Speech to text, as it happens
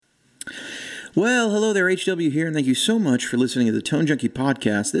Well, hello there, HW here, and thank you so much for listening to the Tone Junkie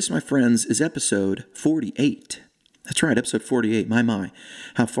Podcast. This, my friends, is episode 48. That's right, episode 48. My,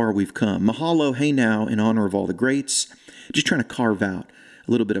 how far we've come. Mahalo, hey now, in honor of all the greats. Just trying to carve out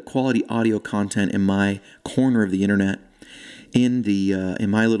a little bit of quality audio content in my corner of the internet, in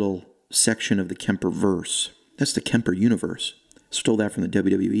my little section of the Kemper verse. That's the Kemper universe. Stole that from the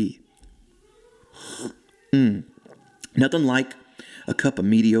WWE. Nothing like a cup of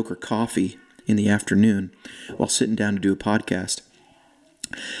mediocre coffee in the afternoon while sitting down to do a podcast.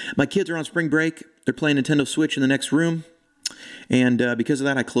 My kids are on spring break. They're playing Nintendo Switch in the next room. And because of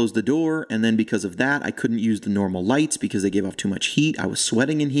that, I closed the door. And then because of that, I couldn't use the normal lights because they gave off too much heat. I was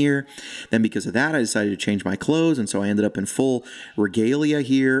sweating in here. Then because of that, I decided to change my clothes. And so I ended up in full regalia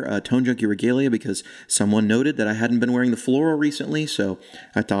here, Tone Junkie regalia, because someone noted that I hadn't been wearing the floral recently. So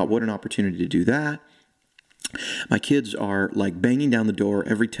I thought, what an opportunity to do that. My kids are like banging down the door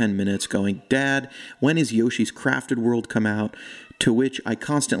every 10 minutes going, "Dad, when is Yoshi's Crafted World come out?" To which I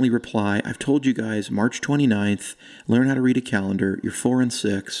constantly reply, "I've told you guys, March 29th, learn how to read a calendar. You're 4 and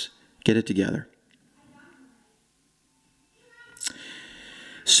 6. Get it together."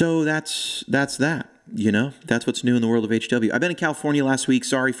 So that's that. You know, that's what's new in the world of HW. I've been in California last week.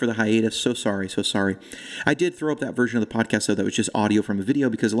 Sorry for the hiatus. So sorry. I did throw up that version of the podcast, though, that was just audio from a video,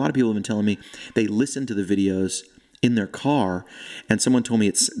 because a lot of people have been telling me they listen to the videos in their car, and someone told me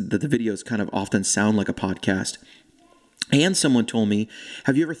that the videos kind of often sound like a podcast. And someone told me,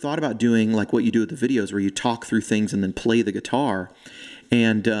 have you ever thought about doing like what you do with the videos, where you talk through things and then play the guitar?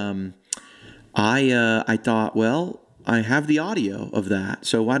 And I thought, well, I have the audio of that,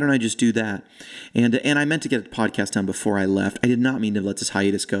 so why don't I just do that? And I meant to get a podcast done before I left. I did not mean to let this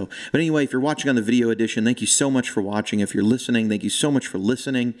hiatus go. But anyway, if you're watching on the video edition, thank you so much for watching. If you're listening, thank you so much for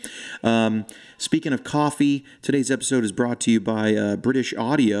listening. Speaking of coffee, today's episode is brought to you by British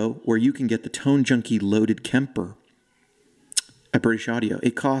Audio, where you can get the Tone Junkie Loaded Kemper at British Audio.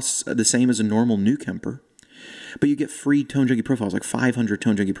 It costs the same as a normal new Kemper, but you get free Tone Junkie profiles, like 500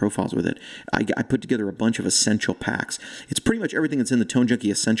 Tone Junkie profiles with it. I put together a bunch of essential packs. It's pretty much everything that's in the Tone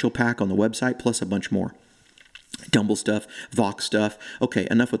Junkie Essential Pack on the website, plus a bunch more. Dumble stuff, Vox stuff. Okay,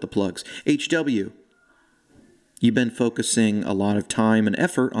 enough with the plugs. HW, you've been focusing a lot of time and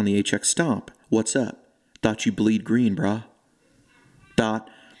effort on the HX Stomp. What's up? Thought you bleed green, brah. Thought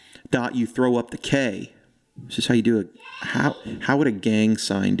you throw up the K. Is this how you do it? How would a gang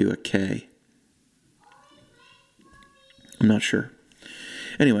sign do a K? I'm not sure.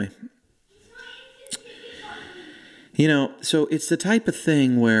 Anyway, so it's the type of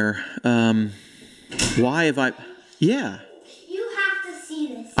thing where, why have I... Yeah. You have to see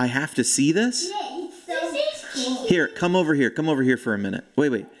this. I have to see this? Yeah, it's so cool. Here, come over here for a minute.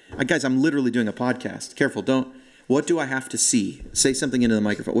 Wait. Guys, I'm literally doing a podcast. Careful, don't... What do I have to see? Say something into the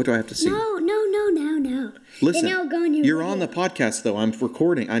microphone. What do I have to see? No. Listen, Then I'll go on your you're video. on the podcast, though. I'm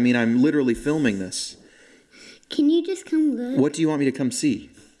recording. I'm literally filming this. Can you just come look? What do you want me to come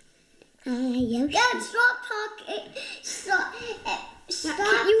see? Yoshi. Dad, stop talking. Stop.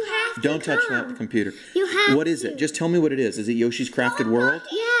 You have to Don't touch come. that computer. You have What is to. it? Just tell me what it is. Is it Yoshi's Crafted World?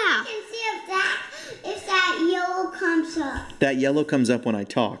 Yeah. You can see if that yellow comes up. That yellow comes up when I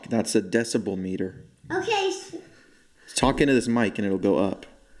talk. That's a decibel meter. Okay. Talk into this mic and it'll go up.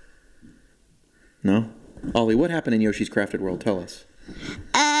 No? Ollie, what happened in Yoshi's Crafted World? Tell us.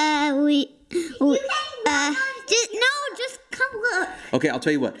 Just come look. Okay, I'll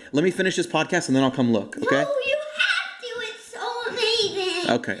tell you what. Let me finish this podcast and then I'll come look, okay? No, you have to. It's so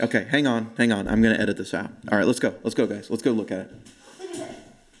amazing. Okay. Hang on. I'm going to edit this out. All right, let's go. Let's go, guys. Let's go look at it.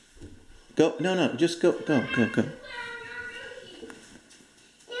 Go. No. Just go. Go.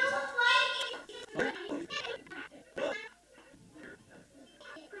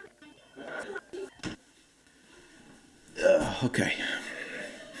 Okay.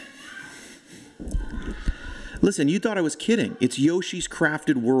 Listen, you thought I was kidding. It's Yoshi's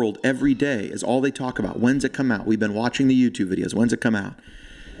Crafted World every day is all they talk about. When's it come out? We've been watching the YouTube videos. When's it come out?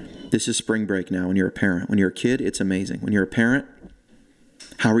 This is spring break now when you're a parent. When you're a kid, it's amazing. When you're a parent,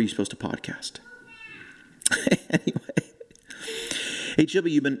 how are you supposed to podcast? Anyway. HW,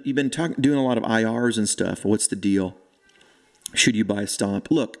 you've been doing a lot of IRs and stuff. What's the deal? Should you buy a Stomp?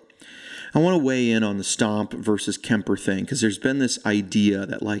 Look, I want to weigh in on the Stomp versus Kemper thing, because there's been this idea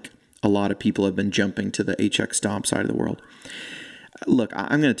that like a lot of people have been jumping to the HX Stomp side of the world. Look,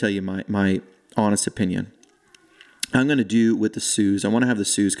 I'm going to tell you my honest opinion. I'm going to do with the Sues. I want to have the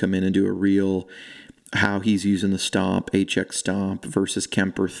Sues come in and do a real how he's using the Stomp, HX Stomp versus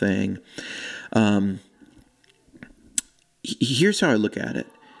Kemper thing. Here's how I look at it.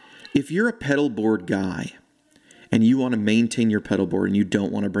 If you're a pedal board guy and you want to maintain your pedal board and you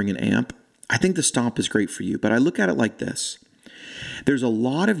don't want to bring an amp, I think the Stomp is great for you, but I look at it like this. There's a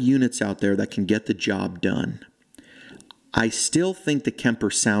lot of units out there that can get the job done. I still think the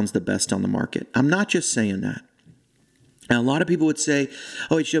Kemper sounds the best on the market. I'm not just saying that. And a lot of people would say,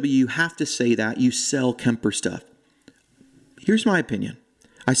 oh, HW, you have to say that. You sell Kemper stuff. Here's my opinion.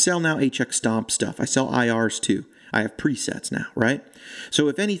 I sell now HX Stomp stuff. I sell IRs too. I have presets now, right? So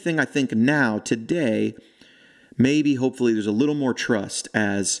if anything, I think now, today, maybe hopefully there's a little more trust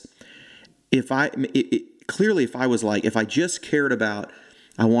as if clearly if I was like, if I just cared about,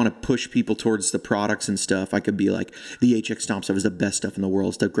 I want to push people towards the products and stuff, I could be like, the HX Stomp stuff is the best stuff in the world.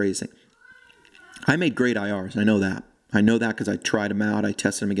 It's the greatest thing. I made great IRs. I know that. I know that because I tried them out. I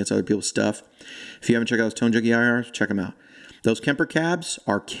tested them against other people's stuff. If you haven't checked out those Tone Junkie IRs, check them out. Those Kemper cabs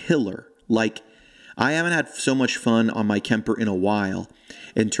are killer. Like, I haven't had so much fun on my Kemper in a while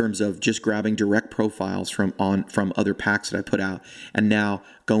in terms of just grabbing direct profiles from other packs that I put out and now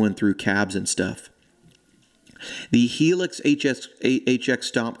going through cabs and stuff. The Helix HX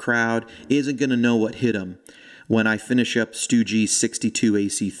Stomp crowd isn't going to know what hit them when I finish up Stu G's 62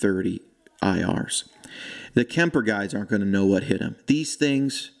 AC30 IRs. The Kemper guys aren't going to know what hit them. These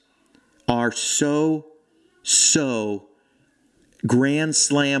things are so grand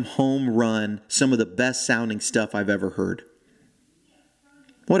slam, home run, some of the best sounding stuff I've ever heard.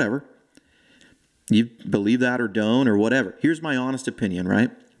 Whatever. You believe that or don't or whatever. Here's my honest opinion,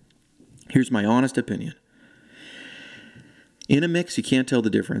 right? Here's my honest opinion. In a mix, you can't tell the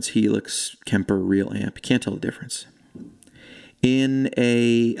difference. Helix, Kemper, real amp. You can't tell the difference. In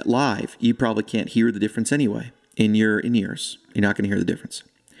a live, you probably can't hear the difference anyway. In your in-ears, you're not going to hear the difference.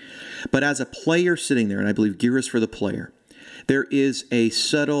 But as a player sitting there, and I believe gear is for the player, there is a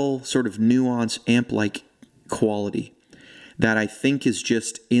subtle sort of nuance amp-like quality that I think is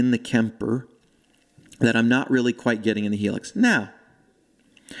just in the Kemper that I'm not really quite getting in the Helix. Now,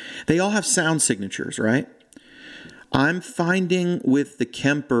 they all have sound signatures, right? I'm finding with the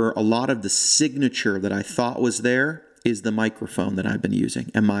Kemper, a lot of the signature that I thought was there is the microphone that I've been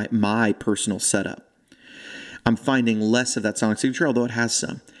using and my personal setup. I'm finding less of that sonic signature, although it has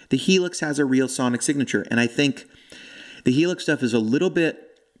some. The Helix has a real sonic signature, and I think the Helix stuff is a little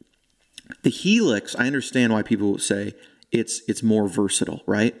bit... The Helix, I understand why people say it's more versatile,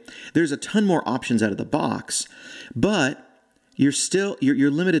 right? There's a ton more options out of the box, but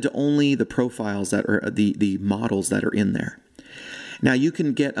you're limited to only the profiles that are the models that are in there. Now you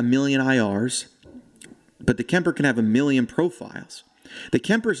can get a million IRs, but the Kemper can have a million profiles. The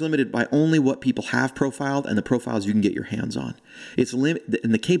Kemper is limited by only what people have profiled and the profiles you can get your hands on.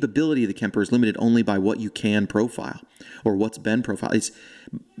 And the capability of the Kemper is limited only by what you can profile or what's been profiled.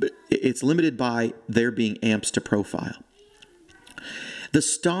 It's limited by there being amps to profile. The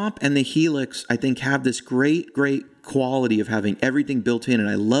Stomp and the Helix, I think, have this great quality of having everything built in, and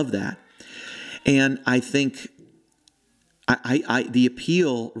I love that. And I think the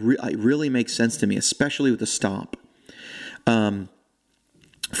appeal really makes sense to me, especially with the Stomp.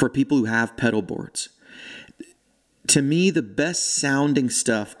 For people who have pedal boards. To me, the best sounding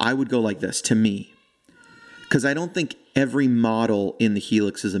stuff, I would go like this, to me. Because I don't think every model in the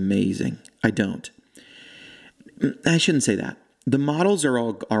Helix is amazing. I don't. I shouldn't say that. The models are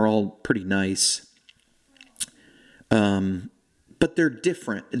all pretty nice. But they're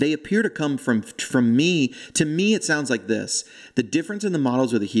different. They appear to come from me. To me, it sounds like this. The difference in the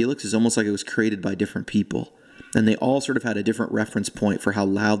models with the Helix is almost like it was created by different people. And they all sort of had a different reference point for how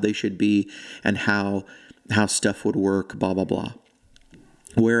loud they should be and how stuff would work, blah, blah, blah.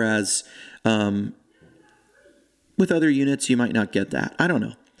 Whereas with other units, you might not get that. I don't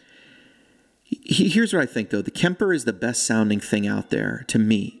know. Here's what I think, though. The Kemper is the best sounding thing out there to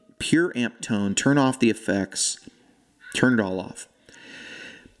me. Pure amp tone, turn off the effects, turn it all off.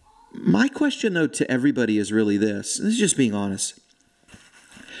 My question, though, to everybody is really this. This is just being honest.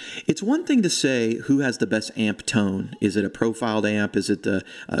 It's one thing to say who has the best amp tone. Is it a profiled amp? Is it the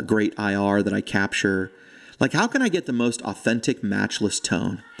great IR that I capture? Like, how can I get the most authentic, matchless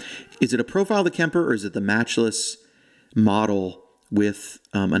tone? Is it a profile of the Kemper, or is it the matchless model with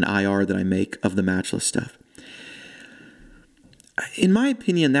an IR that I make of the matchless stuff? In my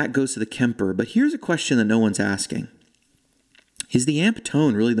opinion, that goes to the Kemper, but here's a question that no one's asking. Is the amp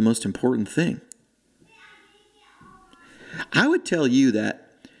tone really the most important thing? I would tell you that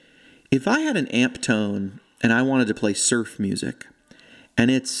if I had an amp tone and I wanted to play surf music, and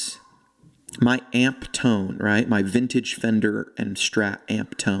it's my amp tone, right? My vintage Fender and Strat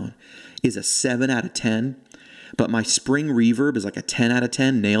amp tone is a 7 out of 10, but my spring reverb is like a 10 out of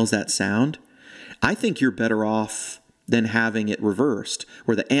 10, nails that sound. I think you're better off than having it reversed,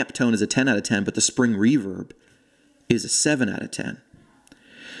 where the amp tone is a 10 out of 10, but the spring reverb is a 7 out of 10.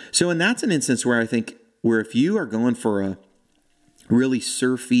 So, and that's an instance where I think where if you are going for a really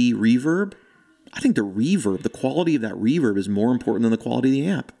surfy reverb, I think the reverb, the quality of that reverb is more important than the quality of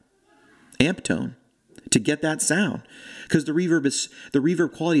the amp tone to get that sound. Because the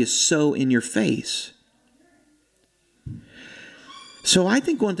reverb quality is so in your face. So I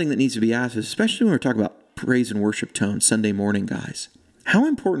think one thing that needs to be asked is, especially when we're talking about praise and worship tone Sunday morning, guys, how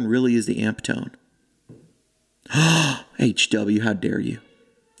important really is the amp tone? HW, how dare you?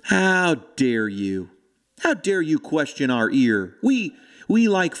 How dare you? How dare you question our ear? We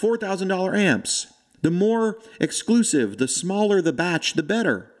like $4,000 amps. The more exclusive, the smaller the batch, the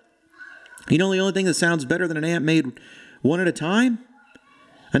better. You know the only thing that sounds better than an amp made one at a time?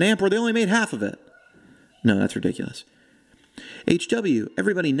 An amp where they only made half of it. No, that's ridiculous. HW,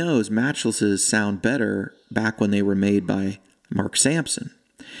 everybody knows matchlesses sound better back when they were made by Mark Sampson,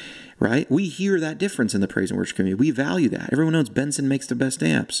 right? We hear that difference in the praise and worship community. We value that. Everyone knows Benson makes the best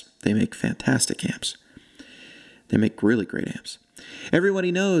amps. They make fantastic amps. They make really great amps.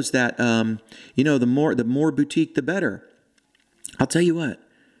 Everybody knows that, the more boutique, the better. I'll tell you what.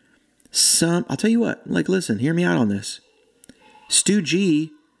 Like, listen, hear me out on this. Stu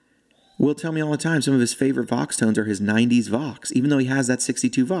G will tell me all the time some of his favorite Vox tones are his 90s Vox, even though he has that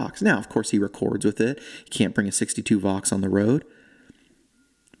 62 Vox. Now, of course, he records with it. He can't bring a 62 Vox on the road.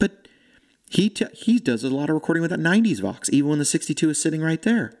 But he does a lot of recording with that 90s Vox, even when the 62 is sitting right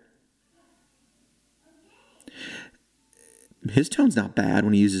there. His tone's not bad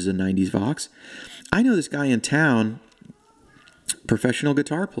when he uses a 90s Vox. I know this guy in town, professional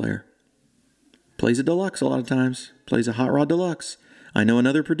guitar player. Plays a deluxe a lot of times. Plays a Hot Rod Deluxe. I know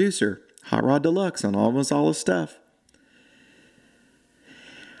another producer, Hot Rod Deluxe on almost all his stuff.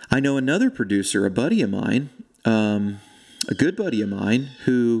 I know another producer, a buddy of mine, a good buddy of mine,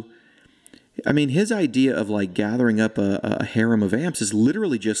 who, his idea of like gathering up a harem of amps is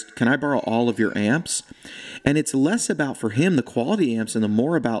literally just, can I borrow all of your amps? And it's less about, for him, the quality amps and the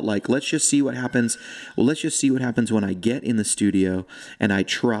more about like, let's just see what happens. Well, let's just see what happens when I get in the studio and I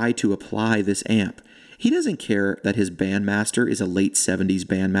try to apply this amp. He doesn't care that his bandmaster is a late 70s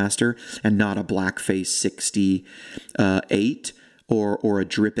bandmaster and not a Blackface 68 or a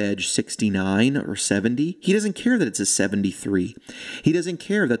Drip Edge 69 or 70. He doesn't care that it's a 73. He doesn't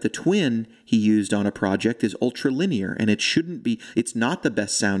care that the twin he used on a project is ultra linear and it's not the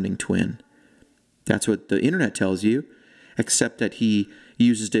best sounding twin. That's what the internet tells you, except that he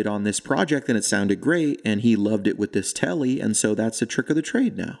uses it on this project and it sounded great and he loved it with this telly, and so that's a trick of the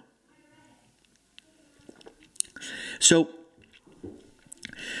trade now. So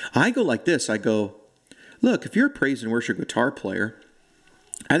I go like this. I go, look, if you're a praise and worship guitar player,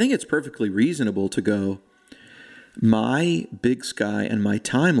 I think it's perfectly reasonable to go, my Big Sky and my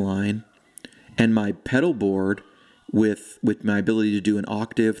Timeline and my pedal board with my ability to do an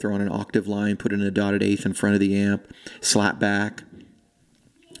octave, throw on an octave line, put in a dotted eighth in front of the amp, slap back.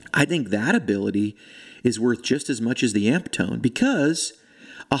 I think that ability is worth just as much as the amp tone, because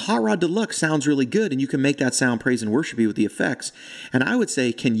a Hot Rod Deluxe sounds really good and you can make that sound praise and worshipy with the effects. And I would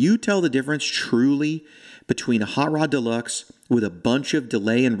say, can you tell the difference truly between a Hot Rod Deluxe with a bunch of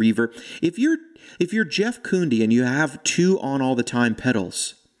delay and reverb? If you're Jeff Koondy and you have two on all the time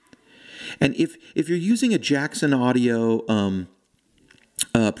pedals, and if you're using a Jackson Audio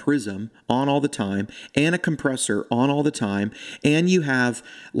Prism on all the time and a compressor on all the time, and you have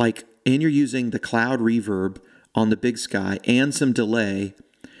and you're using the Cloud Reverb on the Big Sky and some delay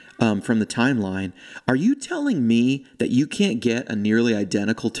from the Timeline, are you telling me that you can't get a nearly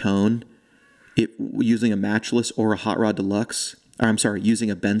identical tone using a Matchless or a Hot Rod Deluxe? Or I'm sorry,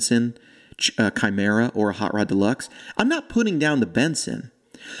 using a Benson Chimera or a Hot Rod Deluxe? I'm not putting down the Benson.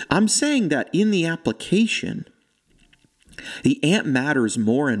 I'm saying that in the application, the amp matters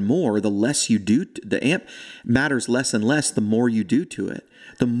more and more the less you do. The amp matters less and less the more you do to it.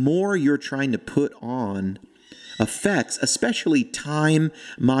 The more you're trying to put on effects, especially time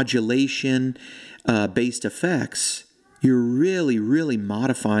modulation based effects, you're really, really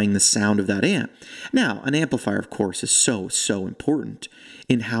modifying the sound of that amp. Now, an amplifier, of course, is so important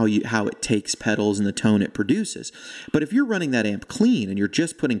in how it takes pedals and the tone it produces. But if you're running that amp clean and you're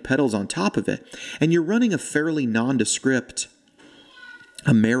just putting pedals on top of it, and you're running a fairly nondescript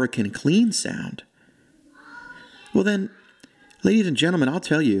American clean sound, well then, ladies and gentlemen, I'll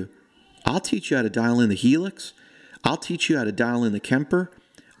tell you, I'll teach you how to dial in the Helix. I'll teach you how to dial in the Kemper.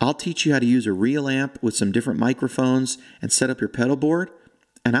 I'll teach you how to use a real amp with some different microphones and set up your pedal board.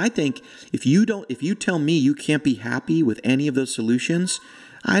 And I think if you tell me you can't be happy with any of those solutions,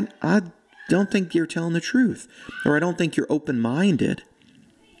 I don't think you're telling the truth, or I don't think you're open-minded.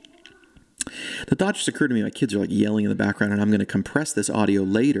 The thought just occurred to me, my kids are like yelling in the background, and I'm going to compress this audio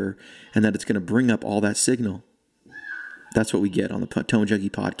later, and that it's going to bring up all that signal. That's what we get on the Tone Junkie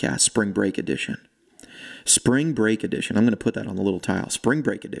podcast, Spring Break Edition. Spring Break Edition. I'm going to put that on the little tile. Spring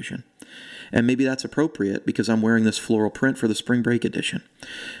Break Edition. And maybe that's appropriate because I'm wearing this floral print for the Spring Break Edition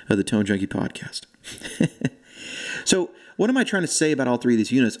of the Tone Junkie podcast. So what am I trying to say about all three of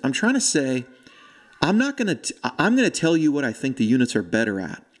these units? I'm trying to say I'm going to tell you what I think the units are better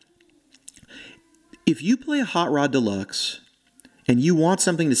at. If you play a Hot Rod Deluxe and you want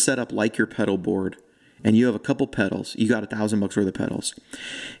something to set up like your pedal board, and you have a couple pedals, you got $1,000 worth of pedals,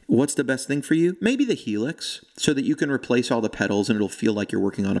 what's the best thing for you? Maybe the Helix, so that you can replace all the pedals and it'll feel like you're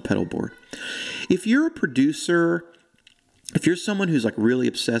working on a pedal board. If you're a producer, if you're someone who's like really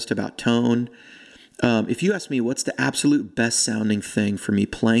obsessed about tone, if you ask me what's the absolute best sounding thing for me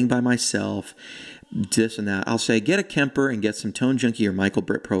playing by myself, this and that, I'll say get a Kemper and get some Tone Junkie or Michael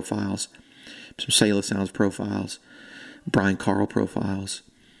Britt profiles, some Sailor Sounds profiles, Brian Carl profiles,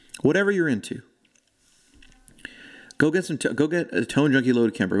 whatever you're into. Go get a Tone Junkie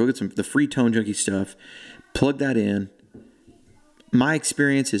loaded Kemper. Go get the free Tone Junkie stuff. Plug that in. My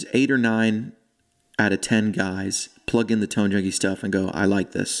experience is 8 or 9 out of 10 guys plug in the Tone Junkie stuff and go, I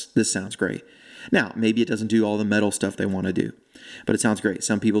like this. This sounds great. Now, maybe it doesn't do all the metal stuff they want to do, but it sounds great.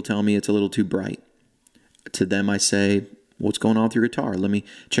 Some people tell me it's a little too bright. To them, I say, what's going on with your guitar? Let me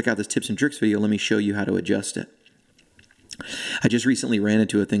check out this tips and tricks video. Let me show you how to adjust it. I just recently ran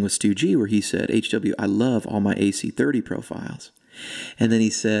into a thing with Stu G where he said, HW, I love all my AC30 profiles. And then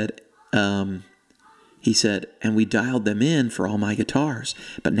he said, and we dialed them in for all my guitars,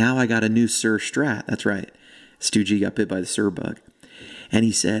 but now I got a new Sir Strat. That's right. Stu G got bit by the Sir bug. And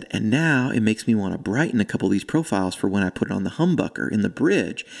he said, and now it makes me want to brighten a couple of these profiles for when I put it on the humbucker in the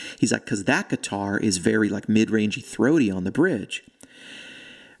bridge. He's like, because that guitar is very like mid-rangey throaty on the bridge.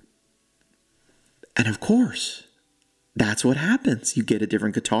 And of course, that's what happens. You get a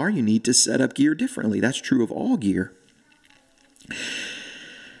different guitar, you need to set up gear differently. That's true of all gear.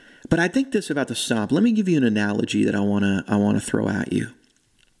 But I think this about the stop. Let me give you an analogy that I want to throw at you.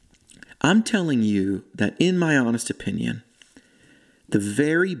 I'm telling you that in my honest opinion, the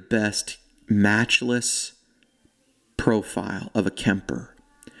very best matchless profile of a Kemper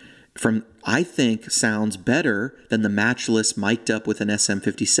I think sounds better than the matchless mic'd up with an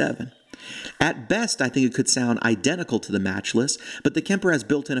SM57. At best, I think it could sound identical to the matchless, but the Kemper has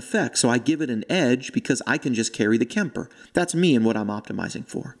built-in effects, so I give it an edge because I can just carry the Kemper. That's me and what I'm optimizing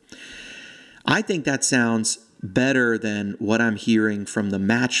for. I think that sounds better than what I'm hearing from the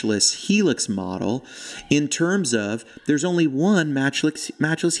matchless Helix model in terms of there's only one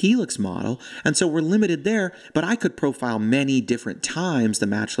matchless Helix model, and so we're limited there, but I could profile many different times the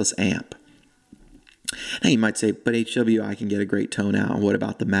matchless amp. Now you might say, but HW, I can get a great tone out. What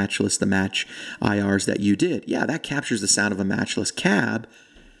about the match IRs that you did? Yeah, that captures the sound of a matchless cab.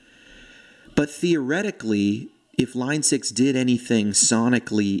 But theoretically, if Line 6 did anything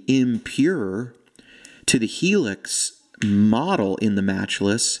sonically impure to the Helix model in the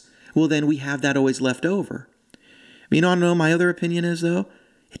matchless, well, then we have that always left over. You know, my other opinion is, though?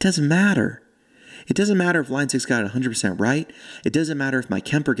 It doesn't matter. It doesn't matter if Line 6 got it 100% right. It doesn't matter if my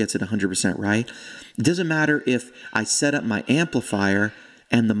Kemper gets it 100% right. It doesn't matter if I set up my amplifier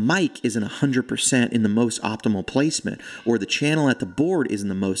and the mic isn't 100% in the most optimal placement, or the channel at the board isn't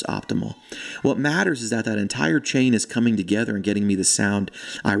the most optimal. What matters is that entire chain is coming together and getting me the sound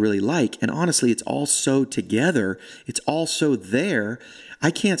I really like. And honestly, it's all so together. It's all so there. I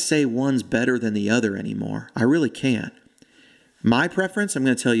can't say one's better than the other anymore. I really can't. My preference, I'm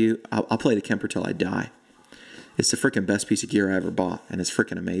going to tell you, I'll play the Kemper till I die. It's the freaking best piece of gear I ever bought, and it's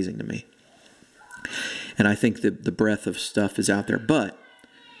freaking amazing to me. And I think the breadth of stuff is out there. But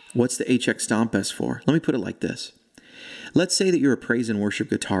what's the HX Stomp best for? Let me put it like this. Let's say that you're a praise and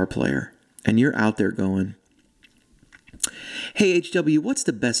worship guitar player, and you're out there going, hey, HW, what's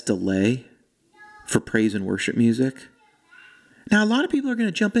the best delay for praise and worship music? Now, a lot of people are going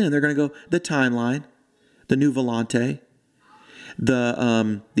to jump in, and they're going to go, the Timeline, the new Volante,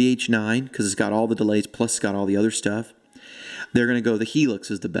 the H9, because it's got all the delays, plus it's got all the other stuff. They're going to go, the Helix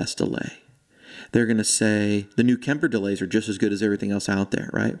is the best delay. They're going to say the new Kemper delays are just as good as everything else out there,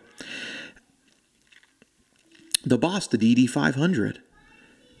 right? The Boss, the DD500.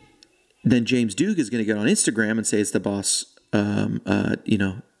 Then James Duke is going to get on Instagram and say it's the Boss, a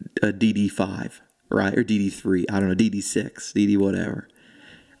DD5, right? Or DD3, I don't know, DD6, DD whatever,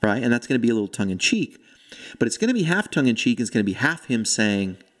 right? And that's going to be a little tongue-in-cheek. But it's going to be half tongue-in-cheek, and it's going to be half him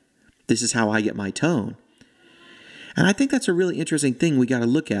saying, this is how I get my tone. And I think that's a really interesting thing we got to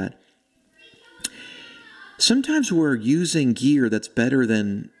look at. Sometimes we're using gear that's better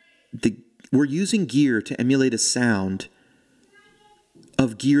than We're using gear to emulate a sound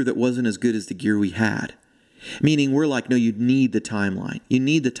of gear that wasn't as good as the gear we had. Meaning we're like, no, you need the timeline. You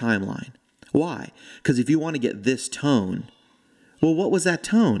need the timeline. Why? Because if you want to get this tone, well, what was that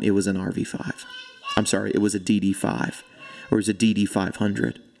tone? It was an RV5. I'm sorry, it was a DD5. Or it was a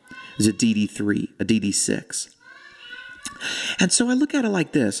DD500. It was a DD3, a DD6. And so I look at it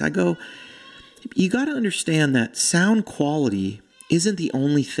like this. I go, you got to understand that sound quality isn't the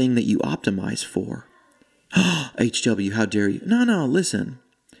only thing that you optimize for. HW, how dare you? No, listen.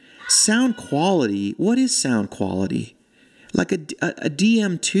 Sound quality, what is sound quality? Like a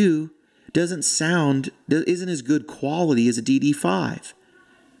DM2 isn't as good quality as a DD5.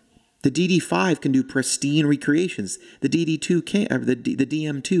 The DD5 can do pristine recreations. The DD2 can't, the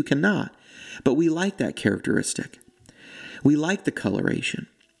DM2 cannot. But we like that characteristic. We like the coloration.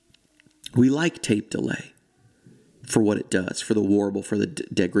 We like tape delay for what it does, for the warble, for the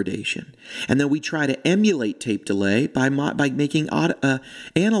degradation. And then we try to emulate tape delay by making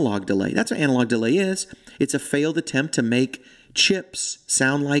analog delay. That's what analog delay is. It's a failed attempt to make chips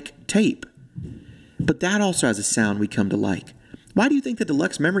sound like tape. But that also has a sound we come to like. Why do you think the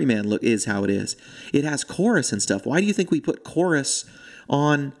Deluxe Memory Man look is how it is? It has chorus and stuff. Why do you think we put chorus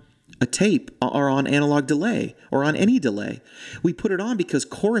on a tape or on analog delay or on any delay? We put it on because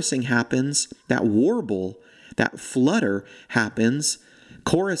chorusing happens, that warble, that flutter happens,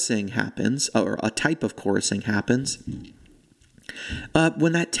 chorusing happens, or a type of chorusing happens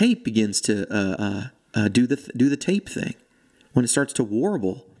when that tape begins to do the tape thing. When it starts to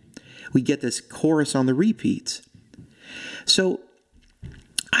warble, we get this chorus on the repeats. So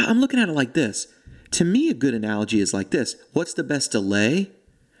I'm looking at it like this. To me, a good analogy is like this. What's the best delay?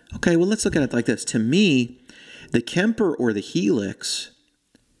 Okay, well, let's look at it like this. To me, the Kemper or the Helix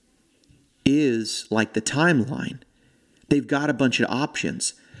is like the timeline. They've got a bunch of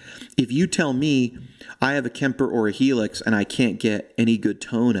options. If you tell me I have a Kemper or a Helix and I can't get any good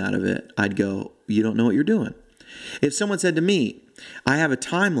tone out of it, I'd go, you don't know what you're doing. If someone said to me, I have a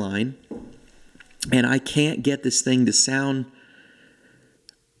timeline and I can't get this thing to sound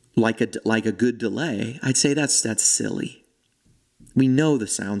like a good delay, I'd say that's silly. We know the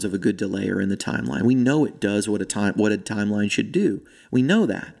sounds of a good delay are in the timeline. We know it does what a timeline should do. We know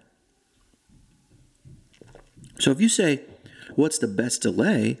that. So if you say, what's the best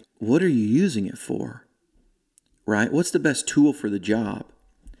delay? What are you using it for? Right? What's the best tool for the job?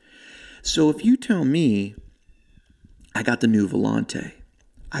 So if you tell me, I got the new Volante,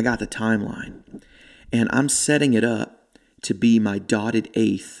 I got the timeline, and I'm setting it up to be my dotted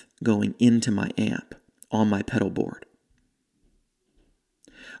eighth going into my amp on my pedal board.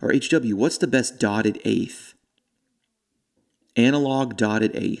 Or HW, what's the best dotted eighth? Analog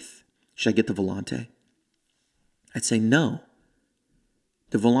dotted eighth. Should I get the Volante? I'd say no.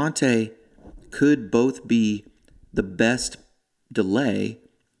 The Volante could both be the best delay.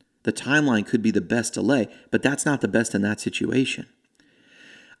 The timeline could be the best delay, but that's not the best in that situation.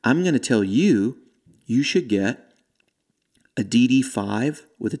 I'm going to tell you, you should get a DD5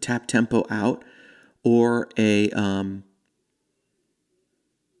 with a tap tempo out, or a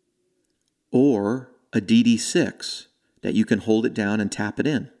DD6 that you can hold it down and tap it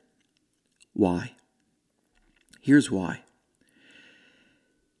in. Why? Here's why.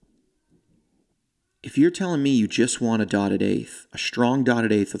 If you're telling me you just want a dotted eighth, a strong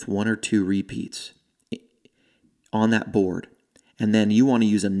dotted eighth with one or two repeats on that board, and then you want to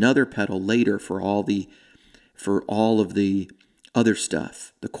use another pedal later for all of the other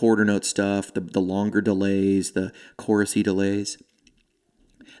stuff, the quarter note stuff, the longer delays, the chorusy delays,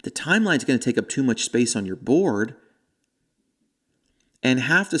 the timeline's going to take up too much space on your board, and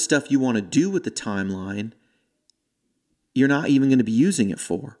half the stuff you want to do with the timeline, you're not even going to be using it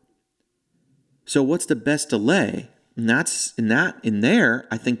for. So what's the best delay? And that's in there,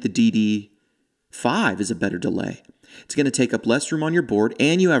 I think the DD5 is a better delay. It's going to take up less room on your board,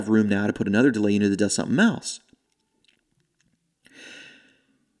 and you have room now to put another delay unit that does something else.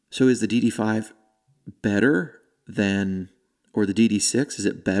 So is the DD5 better than, or the DD6, is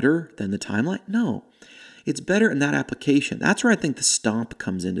it better than the timeline? No. It's better in that application. That's where I think the stomp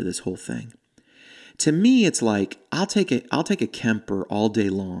comes into this whole thing. To me, it's like, I'll take a Kemper all day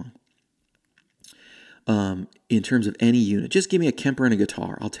long. In terms of any unit, just give me a Kemper and a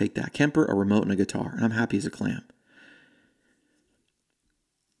guitar. I'll take that. Kemper, a remote, and a guitar, and I'm happy as a clam.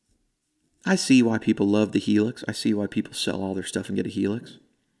 I see why people love the Helix. I see why people sell all their stuff and get a Helix.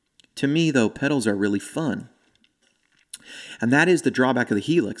 To me, though, pedals are really fun. And that is the drawback of the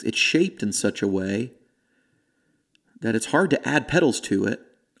Helix. It's shaped in such a way that it's hard to add pedals to it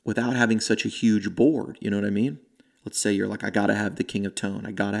without having such a huge board. You know what I mean? Let's say you're like, I got to have the King of Tone.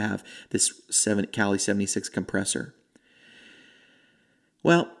 I got to have this Cali 76 compressor.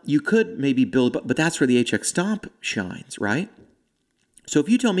 Well, you could maybe build, but that's where the HX Stomp shines, right? So if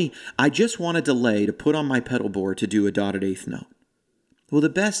you tell me, I just want a delay to put on my pedal board to do a dotted eighth note. Well, the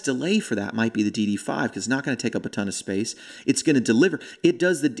best delay for that might be the DD5 because it's not going to take up a ton of space. It's going to deliver. It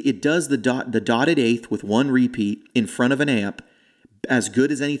does the dotted eighth with one repeat in front of an amp as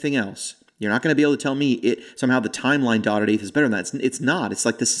good as anything else. You're not going to be able to tell me somehow the timeline dotted eighth is better than that. It's not. It's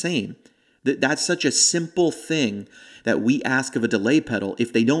like the same. That's such a simple thing that we ask of a delay pedal.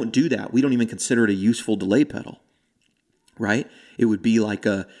 If they don't do that, we don't even consider it a useful delay pedal, right? It would be like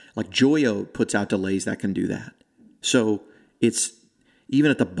Joyo puts out delays that can do that. So it's even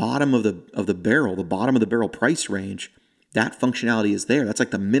at the bottom of the barrel price range, that functionality is there. That's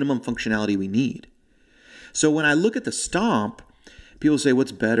like the minimum functionality we need. So when I look at the Stomp, people say,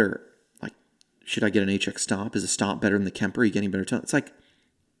 what's better? Like, should I get an HX Stomp? Is the Stomp better than the Kemper? Are you getting better tone? It's like,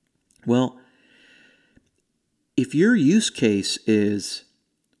 well, if your use case is,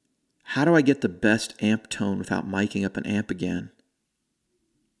 how do I get the best amp tone without miking up an amp again?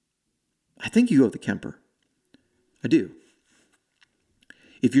 I think you go with the Kemper. I do.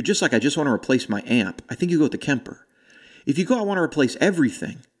 If you're just like, I just want to replace my amp, I think you go with the Kemper. If you go, I want to replace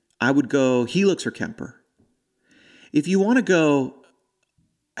everything, I would go Helix or Kemper. If you want to go,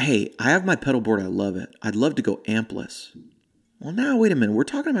 hey, I have my pedal board, I love it. I'd love to go ampless. Well, now, wait a minute. We're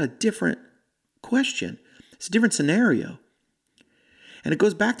talking about a different question. It's a different scenario. And it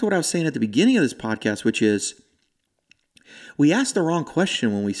goes back to what I was saying at the beginning of this podcast, which is we ask the wrong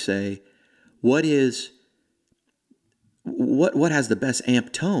question when we say, what has the best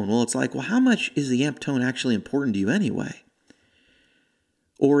amp tone? Well, it's like, well, how much is the amp tone actually important to you anyway?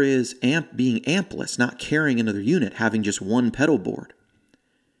 Or is amp being ampless, not carrying another unit, having just one pedal board?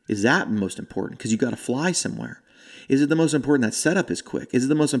 Is that most important? Because you got to fly somewhere. Is it the most important that setup is quick? Is it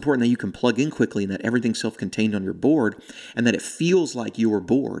the most important that you can plug in quickly and that everything's self-contained on your board and that it feels like your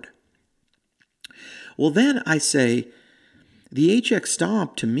board? Well, then I say the HX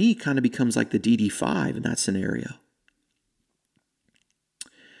Stomp to me kind of becomes like the DD5 in that scenario.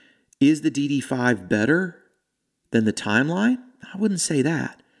 Is the DD5 better than the Timeline? I wouldn't say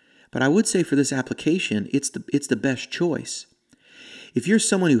that. But I would say for this application, it's the best choice. If you're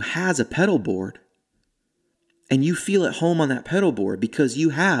someone who has a pedal board and you feel at home on that pedal board because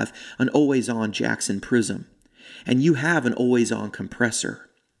you have an always-on Jackson Prism and you have an always-on compressor,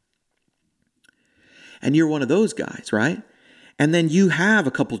 and you're one of those guys, right? And then you have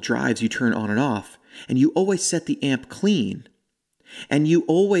a couple drives you turn on and off, and you always set the amp clean, and you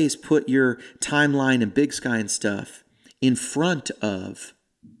always put your Timeline and Big Sky and stuff in front of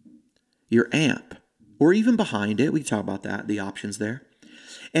your amp, or even behind it. We can talk about that, the options there.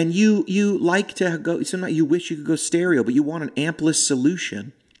 And you like to go, sometimes you wish you could go stereo, but you want an ampless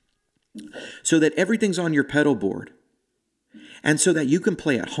solution so that everything's on your pedal board. And so that you can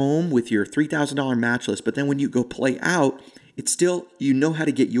play at home with your $3,000 matchless, but then when you go play out, it's still, you know how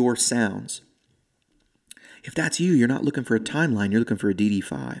to get your sounds. If that's you, you're not looking for a Timeline, you're looking for a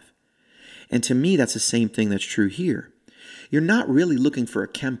DD5. And to me, that's the same thing that's true here. You're not really looking for a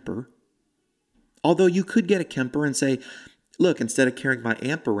Kemper. Although you could get a Kemper and say, look, instead of carrying my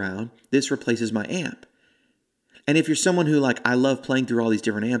amp around, this replaces my amp. And if you're someone who like, I love playing through all these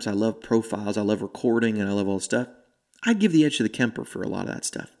different amps, I love profiles, I love recording, and I love all this stuff, I'd give the edge to the Kemper for a lot of that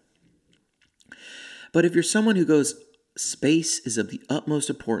stuff. But if you're someone who goes, space is of the utmost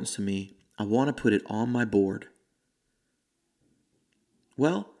importance to me, I want to put it on my board.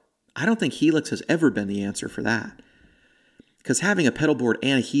 Well, I don't think Helix has ever been the answer for that. Because having a pedal board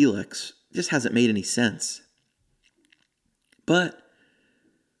and a Helix just hasn't made any sense. But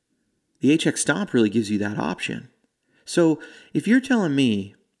the HX Stomp really gives you that option. So if you're telling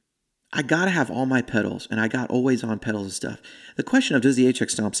me, I got to have all my pedals and I got always on pedals and stuff, the question of does the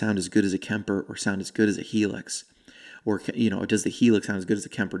HX Stomp sound as good as a Kemper or sound as good as a Helix? Or, does the Helix sound as good as the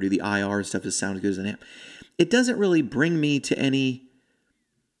Kemper? Do the IR stuff sound as good as an amp? It doesn't really bring me to any...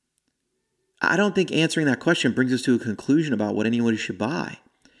 I don't think answering that question brings us to a conclusion about what anybody should buy.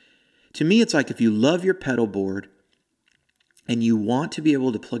 To me, it's like if you love your pedal board and you want to be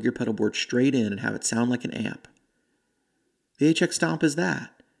able to plug your pedal board straight in and have it sound like an amp, the HX Stomp is that.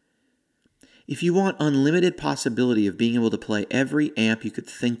 If you want unlimited possibility of being able to play every amp you could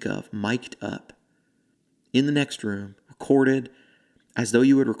think of, mic'd up, in the next room, recorded as though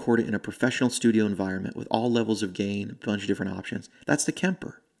you would record it in a professional studio environment with all levels of gain, a bunch of different options, that's the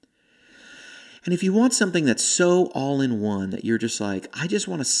Kemper. And if you want something that's so all-in-one that you're just like, I just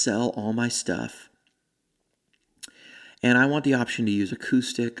want to sell all my stuff, and I want the option to use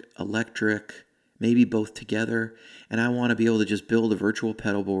acoustic, electric, maybe both together, and I want to be able to just build a virtual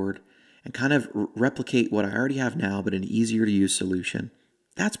pedal board and kind of replicate what I already have now, but an easier to use solution.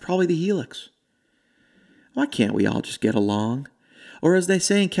 That's probably the Helix. Why can't we all just get along? Or as they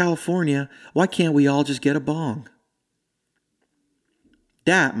say in California, why can't we all just get a bong?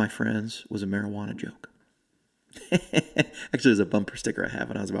 That, my friends, was a marijuana joke. Actually, it was a bumper sticker I had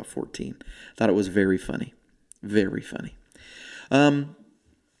when I was about 14. Thought it was very funny. Very funny. But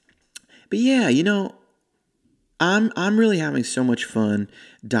yeah, I'm really having so much fun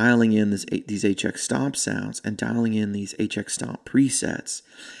dialing in these HX Stomp sounds and dialing in these HX Stomp presets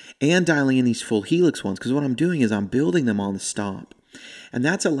and dialing in these full Helix ones, because what I'm doing is I'm building them on the Stomp. And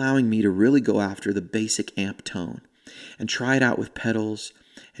that's allowing me to really go after the basic amp tone and try it out with pedals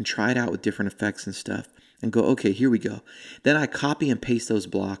and try it out with different effects and stuff and go, okay, here we go. Then I copy and paste those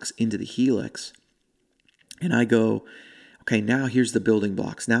blocks into the Helix and I go, okay, now here's the building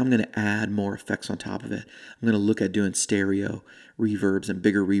blocks. Now I'm going to add more effects on top of it. I'm going to look at doing stereo reverbs and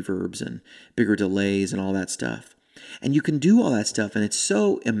bigger delays and all that stuff. And you can do all that stuff, and it's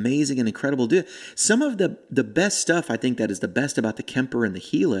so amazing and incredible to do. Some of the best stuff, I think, that is the best about the Kemper and the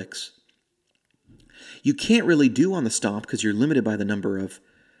Helix, you can't really do on the Stomp because you're limited by the number of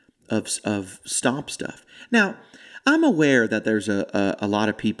Stomp stuff. Now, I'm aware that there's a lot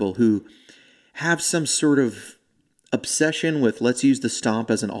of people who have some sort of obsession with let's use the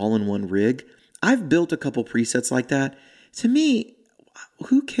Stomp as an all-in-one rig. I've built a couple presets like that. To me,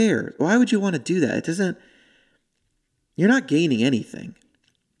 who cares? Why would you want to do that? You're not gaining anything.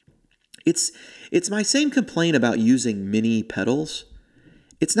 It's my same complaint about using mini pedals.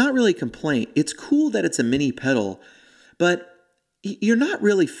 It's not really a complaint. It's cool that it's a mini pedal, but you're not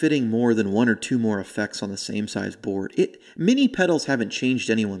really fitting more than one or two more effects on the same size board. Mini pedals haven't changed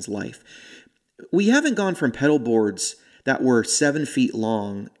anyone's life. We haven't gone from pedal boards that were 7 feet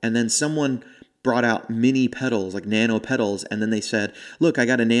long and then someone brought out mini pedals, like nano pedals, and then they said, look, I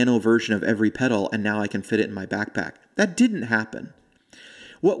got a nano version of every pedal and now I can fit it in my backpack. That didn't happen.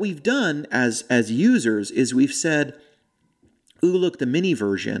 What we've done as users is we've said, ooh, look, the mini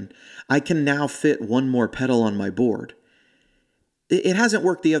version, I can now fit one more pedal on my board. It hasn't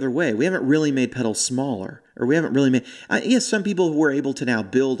worked the other way. We haven't really made pedals smaller, or we haven't really made... yes, some people were able to now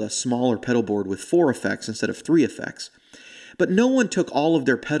build a smaller pedal board with 4 effects instead of 3 effects. But no one took all of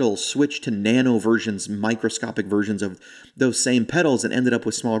their pedals, switched to nano versions, microscopic versions of those same pedals and ended up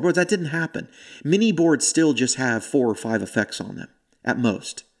with smaller boards. That didn't happen. Mini boards still just have 4 or 5 effects on them, at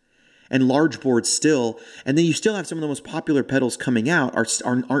most. And large boards still, and then you still have some of the most popular pedals coming out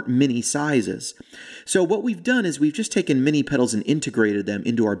aren't mini sizes. So what we've done is we've just taken mini pedals and integrated them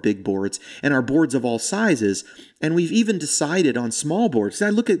into our big boards and our boards of all sizes. And we've even decided on small boards. So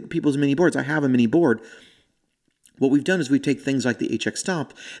I look at people's mini boards. I have a mini board. What we've done is we take things like the HX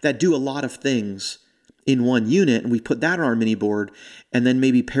Stomp that do a lot of things in one unit, and we put that on our mini board and then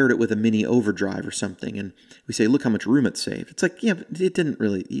maybe paired it with a mini overdrive or something. And we say, look how much room it saved. It's like, yeah, but it didn't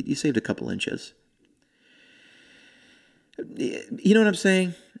really, you saved a couple inches. You know what I'm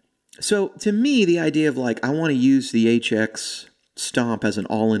saying? So to me, the idea of like, I want to use the HX Stomp as an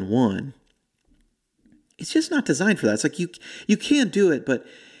all-in-one, it's just not designed for that. It's like you can't do it, but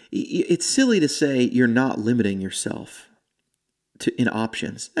it's silly to say you're not limiting yourself in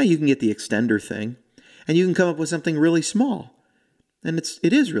options. Now you can get the extender thing, and you can come up with something really small. And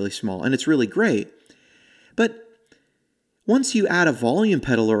it is really small, and it's really great. But once you add a volume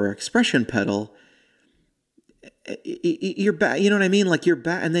pedal or an expression pedal, you're back. You know what I mean? Like you're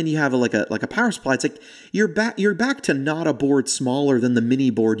back, and then you have like a power supply. It's like you're back to not a board smaller than the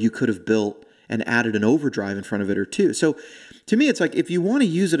mini board you could have built and added an overdrive in front of it or two. So to me, it's like if you want to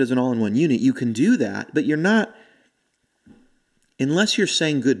use it as an all-in-one unit, you can do that, but you're not, unless you're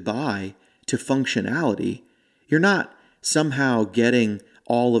saying goodbye to functionality, you're not somehow getting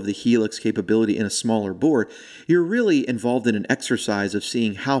all of the Helix capability in a smaller board. You're really involved in an exercise of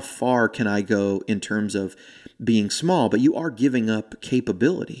seeing how far can I go in terms of being small, but you are giving up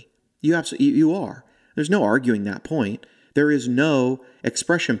capability. You are. There's no arguing that point. There is no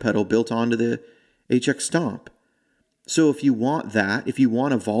expression pedal built onto the HX Stomp. So if you want that, if you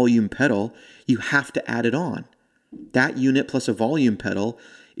want a volume pedal, you have to add it on. That unit plus a volume pedal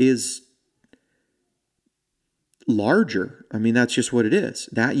is larger. I mean, that's just what it is.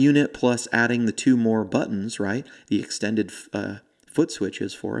 That unit plus adding the 2 more buttons, right? The extended foot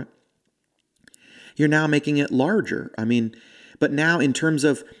switches for it. You're now making it larger. I mean, but now in terms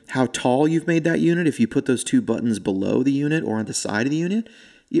of how tall you've made that unit, if you put those 2 buttons below the unit or on the side of the unit,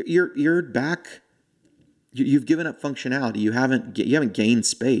 you're back. You've given up functionality. You haven't gained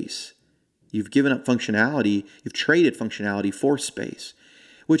space. You've given up functionality. You've traded functionality for space,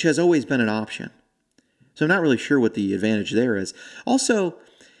 which has always been an option. So I'm not really sure what the advantage there is. Also,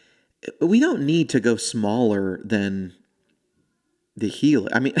 we don't need to go smaller than the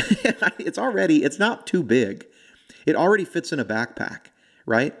Helix. I mean, it's not too big. It already fits in a backpack,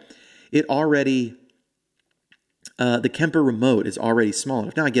 right? It already, the Kemper remote is already small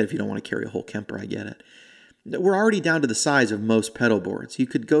enough. Now I get if you don't want to carry a whole Kemper, I get it. We're already down to the size of most pedal boards. You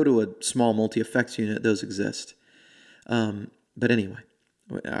could go to a small multi-effects unit. Those exist. But anyway,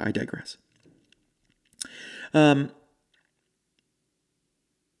 I digress.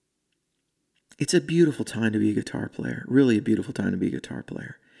 It's a beautiful time to be a guitar player. Really a beautiful time to be a guitar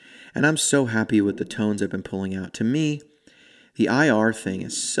player. And I'm so happy with the tones I've been pulling out. To me, the IR thing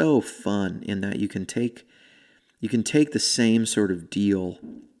is so fun in that you can take the same sort of deal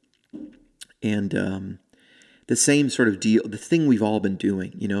and the same sort of deal, the thing we've all been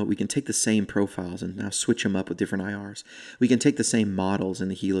doing. We can take the same profiles and now switch them up with different IRs. We can take the same models in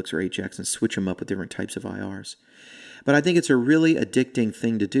the Helix or HX and switch them up with different types of IRs. But I think it's a really addicting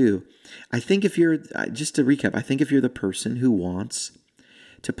thing to do. I think just to recap, I think if you're the person who wants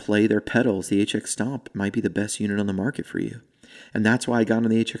to play their pedals, the HX Stomp might be the best unit on the market for you. And that's why I got on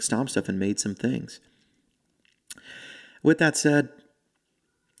the HX Stomp stuff and made some things. With that said,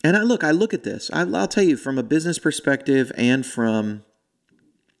 and I look at this. I'll tell you from a business perspective and from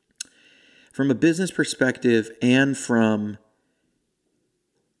a business perspective and from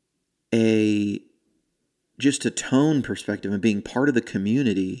just a tone perspective and being part of the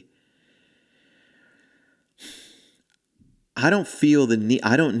community, I don't feel the need.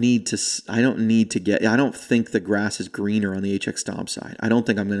 I don't think the grass is greener on the HX Stomp side. I don't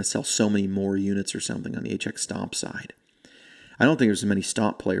think I'm going to sell so many more units or something on the HX Stomp side. I don't think there's as many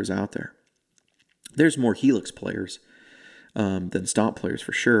Stomp players out there. There's more Helix players than Stomp players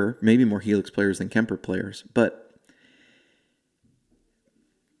for sure. Maybe more Helix players than Kemper players. But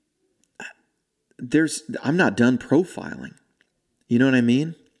I'm not done profiling. You know what I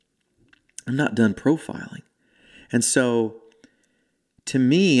mean? I'm not done profiling. And so to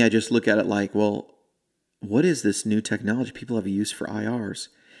me, I just look at it like, well, what is this new technology? People have a use for IRs.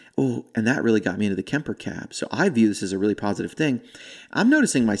 Oh, and that really got me into the Kemper cab. So I view this as a really positive thing. I'm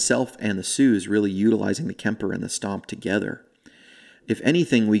noticing myself and the Sues really utilizing the Kemper and the Stomp together. If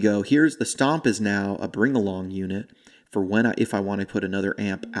anything, we go, here's the Stomp is now a bring-along unit for if I want to put another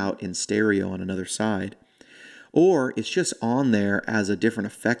amp out in stereo on another side. Or it's just on there as a different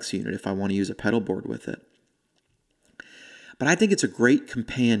effects unit if I want to use a pedal board with it. But I think it's a great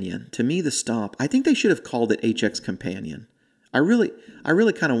companion. To me, the Stomp, I think they should have called it HX Companion. I really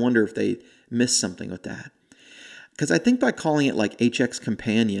kind of wonder if they missed something with that. Because I think by calling it like HX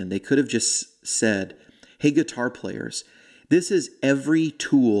Companion, they could have just said, hey, guitar players, this is every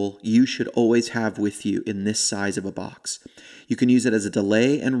tool you should always have with you in this size of a box. You can use it as a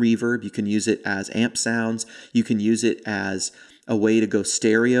delay and reverb. You can use it as amp sounds. You can use it as a way to go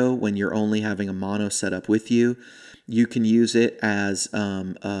stereo when you're only having a mono setup with you. You can use it as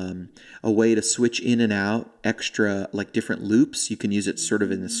a way to switch in and out extra, like different loops. You can use it sort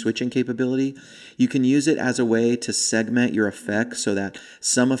of in the switching capability. You can use it as a way to segment your effects so that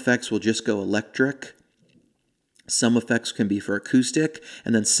some effects will just go electric. Some effects can be for acoustic,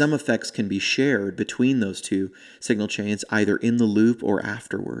 and then some effects can be shared between those two signal chains, either in the loop or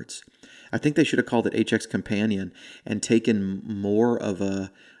afterwards. I think they should have called it HX Companion and taken more of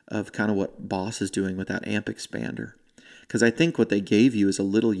kind of what Boss is doing with that amp expander. Because I think what they gave you is a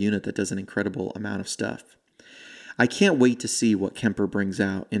little unit that does an incredible amount of stuff. I can't wait to see what Kemper brings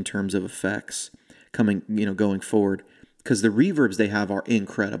out in terms of effects going forward, because the reverbs they have are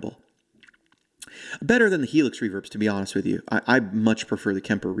incredible. Better than the Helix reverbs, to be honest with you. I much prefer the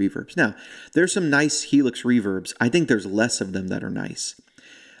Kemper reverbs. Now, there's some nice Helix reverbs. I think there's less of them that are nice.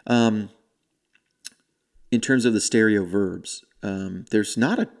 In terms of the stereo verbs, there's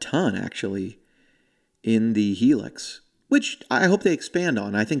not a ton, actually, in the Helix, which I hope they expand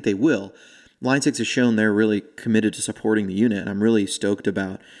on. I think they will. Line 6 has shown they're really committed to supporting the unit, and I'm really stoked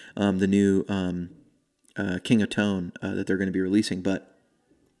about the new King of Tone that they're going to be releasing. But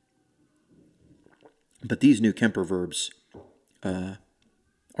these new Kemper verbs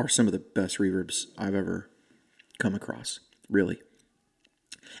are some of the best reverbs I've ever come across, really.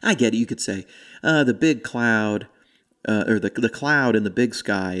 I get it. You could say the big cloud, or the cloud in the big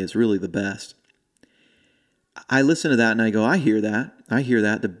sky is really the best. I listen to that and I go, I hear that.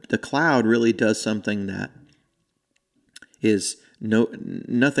 The cloud really does something that is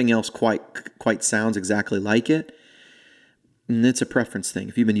nothing else quite sounds exactly like it. And it's a preference thing.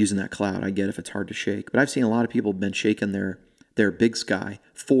 If you've been using that cloud, I get if it's hard to shake. But I've seen a lot of people have been shaking their big sky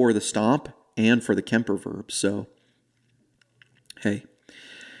for the Stomp and for the Kemper verbs. So, hey,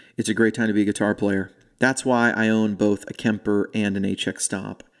 it's a great time to be a guitar player. That's why I own both a Kemper and an HX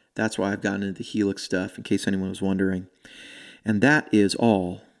Stomp. That's why I've gotten into the Helix stuff, in case anyone was wondering. And that is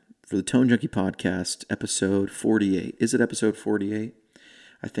all for the Tone Junkie Podcast, episode 48. Is it episode 48?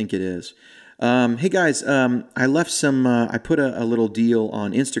 I think it is. Hey guys, I left some, I put a little deal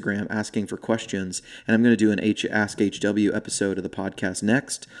on Instagram asking for questions, and I'm going to do an Ask HW episode of the podcast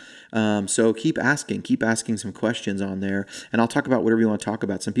next. So keep asking some questions on there, and I'll talk about whatever you want to talk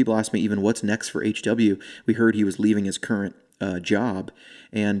about. Some people ask me even what's next for HW. We heard he was leaving his current job,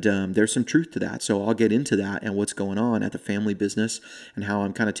 and there's some truth to that. So I'll get into that and what's going on at the family business and how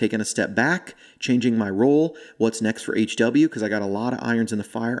I'm kind of taking a step back, changing my role, what's next for HW, because I got a lot of irons in the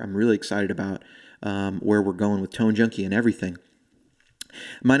fire. I'm really excited about where we're going with Tone Junkie and everything.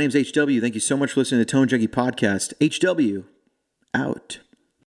 My name's HW. Thank you so much for listening to the Tone Junkie Podcast. HW, out.